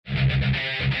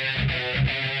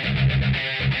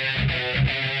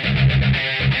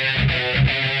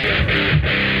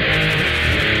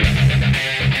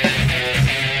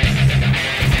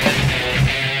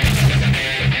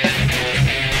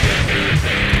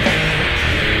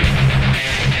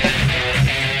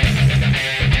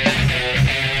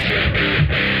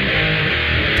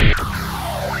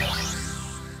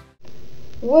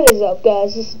What is up,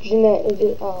 guys? This is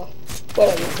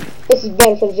whatever. This is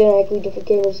Ben from Genetically Different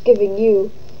Gamers, giving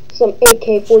you some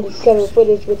AK47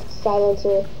 footage with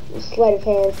silencer, sleight of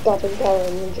hand, stopping power,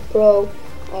 and Ninja Pro.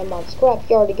 I'm on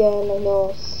Scrapyard again. I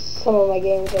know some of my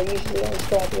games are usually on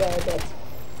Scrapyard, but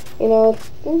you know,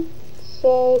 it's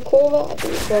a cool map.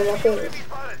 It's one of my favorites.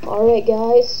 Alright,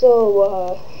 guys.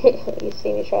 So you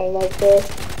see me try to knife there,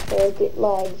 and it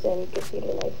lags and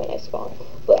computer knife when I spawn.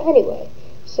 But anyway,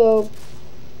 so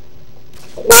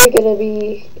we're gonna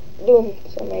be doing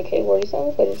some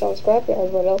AK47 footage on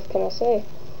Scrapyard. What else can I say?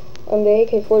 On the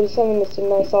AK47, it's a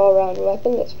nice all-around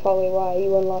weapon. That's probably why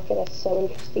you unlock it at 7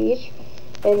 prestige.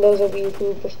 And those of you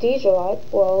who prestige a lot,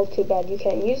 well, too bad you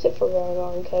can't use it for very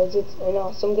long, because it's an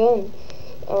awesome gun.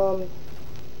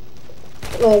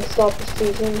 Like, stop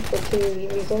prestiging for 2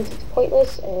 reasons. It's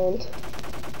pointless, and,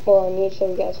 well, I need to show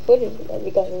you guys footage of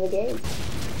every gun in the game.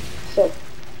 So,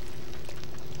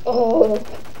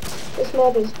 this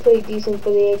map is pretty decent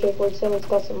for the AK-47. It's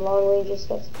got some long ranges,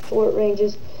 got some short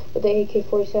ranges, but the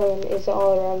AK-47 is an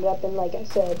all-around weapon, like I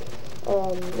said.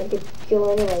 It could kill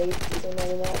anybody, even on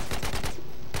the map.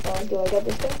 Do I get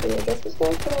this guy? Do I get this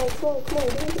guy? Come on, give me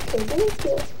the kill, give me the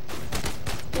kill.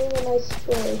 Give me a nice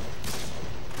spray.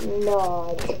 No,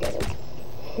 I didn't get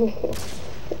him.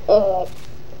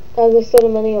 As I said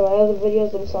in many of my other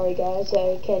videos, I'm sorry guys,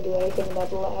 I can't do anything about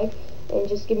the lag. And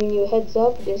just giving you a heads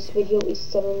up, this video is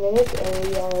 7 minutes, and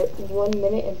we are 1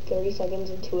 minute and 30 seconds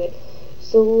into it.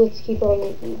 So let's keep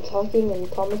on talking and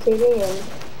commentating, and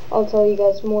I'll tell you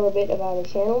guys more a bit about our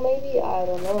channel, maybe? I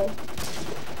don't know.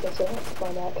 Guess you'll have to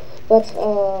find out. But,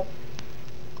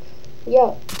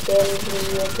 yeah, there's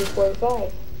the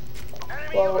MP45.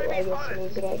 Well, I guess I'm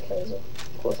using it because of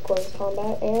close quarters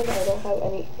combat, and I don't have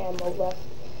any ammo left.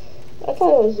 I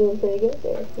thought I was doing pretty good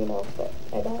there, you know, but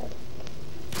I died.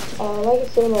 Like I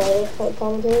said in my other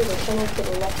commentary, the tunnel to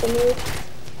the left of me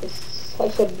is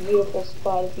such a beautiful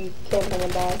spot if you can't come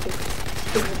back.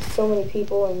 Because there's so many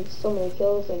people and so many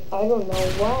kills, and I don't know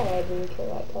why I didn't kill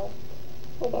that guy.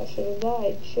 Like, I should have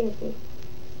died, shouldn't we?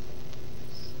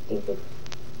 Stupid.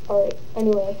 Alright,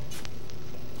 anyway.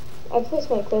 I placed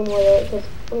my claymore there because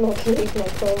I'm not going to use my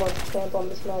claymore to camp on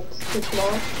this map. It's too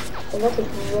small. And that's a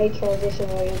great transition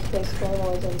where you place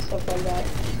claymores and stuff like that.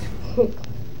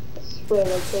 Spray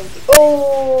like crazy.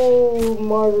 Oh!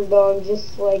 Martyrdom,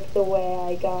 just like the way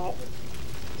I got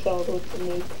killed with the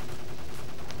nuke.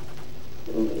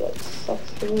 Ooh, that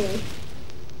sucks for me.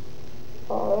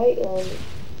 Alright,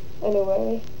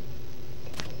 anyway.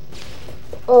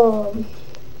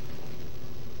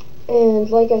 And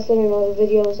like I said in other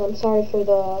videos, I'm sorry for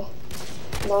the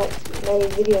not many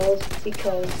videos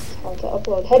because it's hard to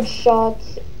upload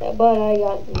headshots, but I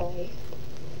got my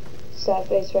sad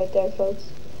face right there,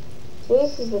 folks. So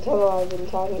this is the tunnel I've been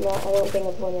talking about. I don't think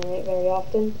I've went in it very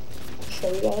often. I'll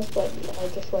show you guys, but I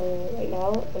just went in it right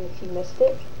now, and if you missed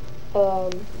it,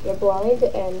 you're blind,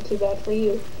 and too bad for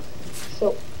you.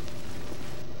 So,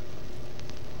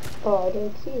 oh, I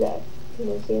didn't see that. You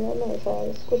didn't see that? Nice. I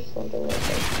had to squish something like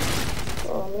that.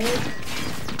 Oh man.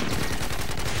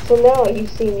 So now you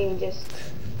see me just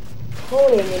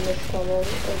honing in this tunnel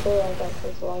until I got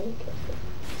this line.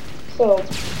 So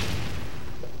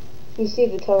you see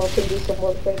the tunnel can do some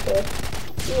work right there.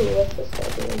 Ooh, what's this guy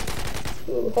doing?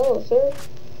 Ooh, hello sir.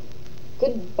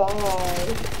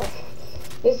 Goodbye.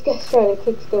 This guy's trying to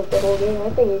quickscope the whole game. I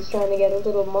think he's trying to get a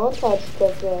little montage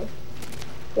clip there.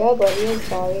 Yeah buddy, I'm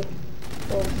sorry.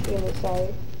 I'm extremely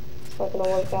sorry. It's not gonna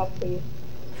work out for you.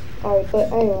 Alright,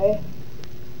 but anyway,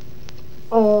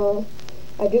 I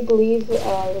do believe the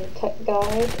tech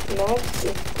guy, Max,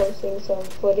 is posting some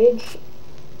footage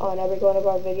on every one of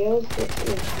our videos, which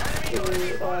is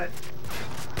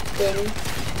the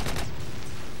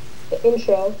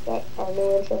intro, our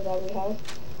new intro that we have.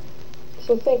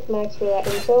 So thank Max for that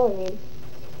intro. I mean,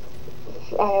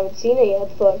 I haven't seen it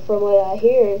yet, but from what I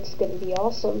hear, it's going to be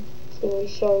awesome. It's going to be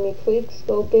showing me quick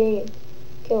scoping and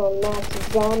killing Nazi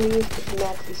zombies because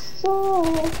Nazi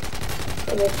suck.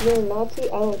 And if you're a Nazi,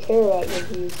 I don't care about your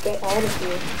views. Get out of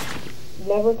here.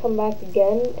 Never come back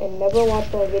again and never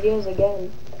watch my videos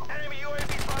again.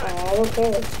 I don't care.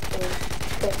 I mean,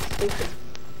 that's stupid.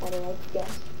 I don't like you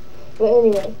guys. But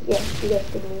anyway, yeah, you guys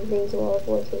did mean things in World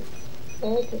War II. I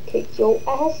could kick your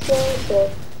ass down, so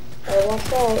better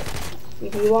watch out. We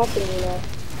be watching you now.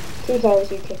 2 times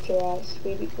you kicked your ass.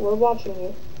 We're watching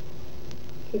you.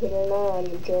 Keeping an eye on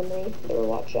you, Germany. Better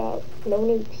watch out. No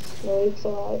nukes. No nukes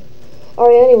allowed.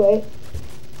 Alright, anyway.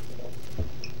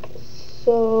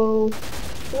 So,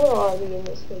 where are we in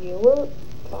this video? We're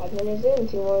 5 minutes in.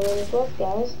 2 more minutes left,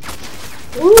 guys.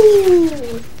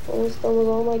 Woo! Almost done with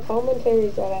all my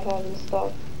commentaries that I have and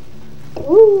stuff.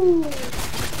 Woo!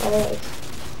 Alright.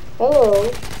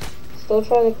 Hello. Still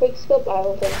trying to quick scope? I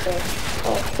don't think so.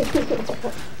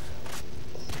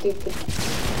 Stupid.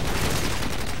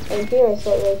 And here I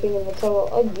start lurking in the tunnel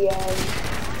again.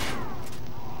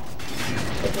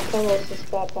 But the tunnel is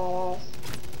just that badass.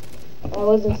 I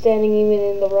wasn't standing even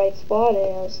in the right spot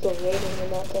and I was still waiting in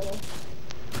that tunnel.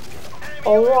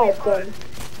 Alright then.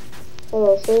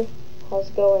 Hello sir. How's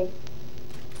it going?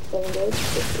 Going good?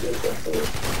 Good.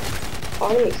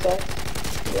 Economy sucks.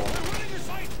 Yeah.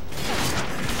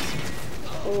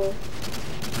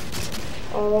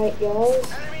 Alright guys.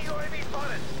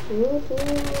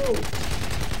 Woohoo!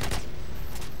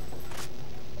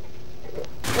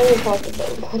 Let me talk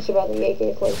much about the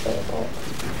AK47.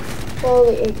 Well,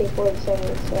 the AK47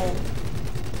 is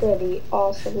pretty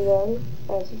awesome gun,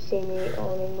 as you see me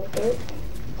owning with it.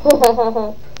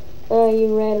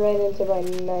 You ran right into my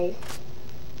knife.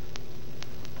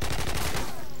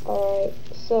 Alright,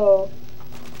 so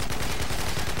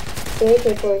the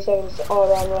AK47 is an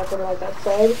all-around weapon, like I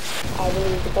said. I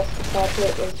believe the best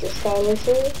attachment is the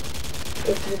silencer.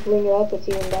 If you bring it up, it's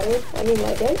even better. I mean,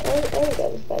 like, any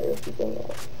gun is better if you bring it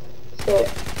up. So,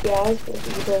 yeah, if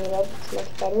you bring it up, it's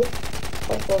much better.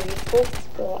 Much more useful.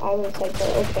 The iron sights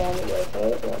are okay on the AK,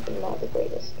 but not the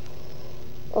greatest.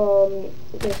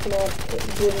 This map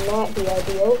would not be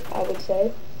ideal, I would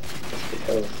say, just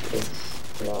because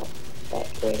it's not that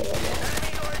great of a map.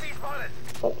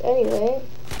 But anyway,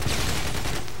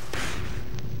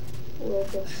 we're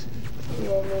just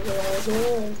moving on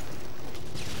here.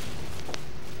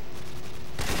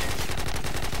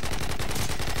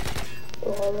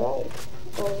 And alright,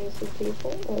 only some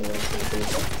people, even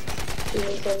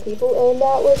some people, and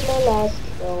that was my last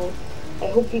round. I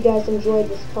hope you guys enjoyed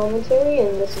this commentary,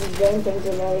 and this is Rant and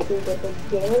Dramatically Different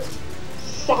Gamers,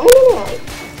 signing out!